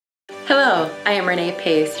Hello, I am Renee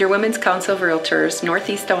Pace, your Women's Council of Realtors,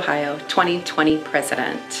 Northeast Ohio 2020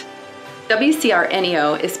 President. WCR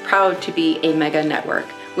NEO is proud to be a mega network.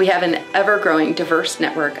 We have an ever-growing diverse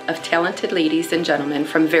network of talented ladies and gentlemen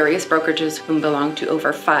from various brokerages who belong to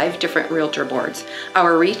over 5 different realtor boards.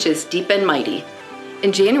 Our reach is deep and mighty.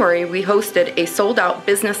 In January, we hosted a sold-out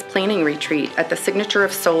business planning retreat at the Signature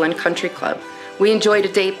of Soul and Country Club. We enjoyed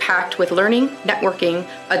a day packed with learning, networking,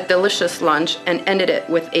 a delicious lunch, and ended it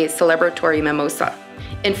with a celebratory mimosa.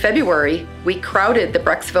 In February, we crowded the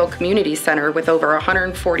Brecksville Community Center with over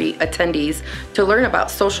 140 attendees to learn about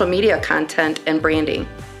social media content and branding.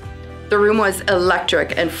 The room was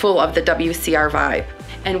electric and full of the WCR vibe.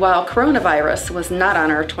 And while coronavirus was not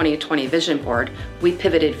on our 2020 vision board, we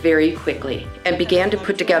pivoted very quickly and began to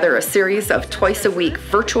put together a series of twice-a-week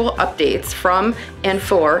virtual updates from and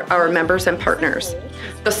for our members and partners.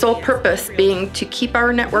 The sole purpose being to keep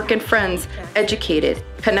our network and friends educated,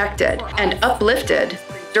 connected, and uplifted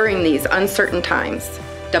during these uncertain times.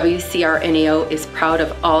 WCR NEO is proud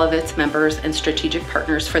of all of its members and strategic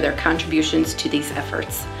partners for their contributions to these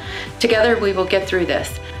efforts. Together, we will get through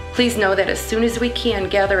this. Please know that as soon as we can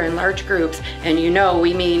gather in large groups, and you know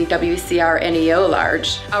we mean WCR NEO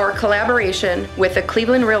large, our collaboration with the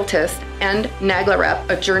Cleveland Realtors and NAGLA Rep,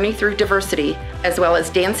 A Journey Through Diversity, as well as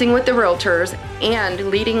Dancing with the Realtors and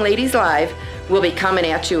Leading Ladies Live, will be coming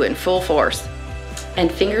at you in full force.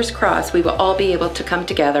 And fingers crossed, we will all be able to come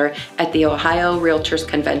together at the Ohio Realtors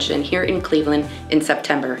Convention here in Cleveland in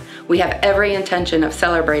September. We have every intention of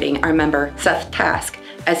celebrating our member, Seth Task,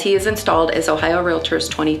 as he is installed as Ohio Realtors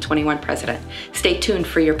 2021 President. Stay tuned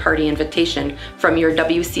for your party invitation from your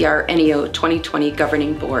WCR NEO 2020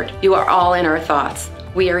 Governing Board. You are all in our thoughts.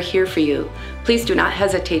 We are here for you. Please do not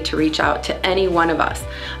hesitate to reach out to any one of us.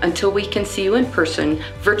 Until we can see you in person,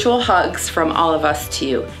 virtual hugs from all of us to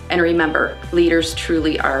you. And remember, leaders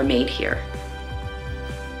truly are made here.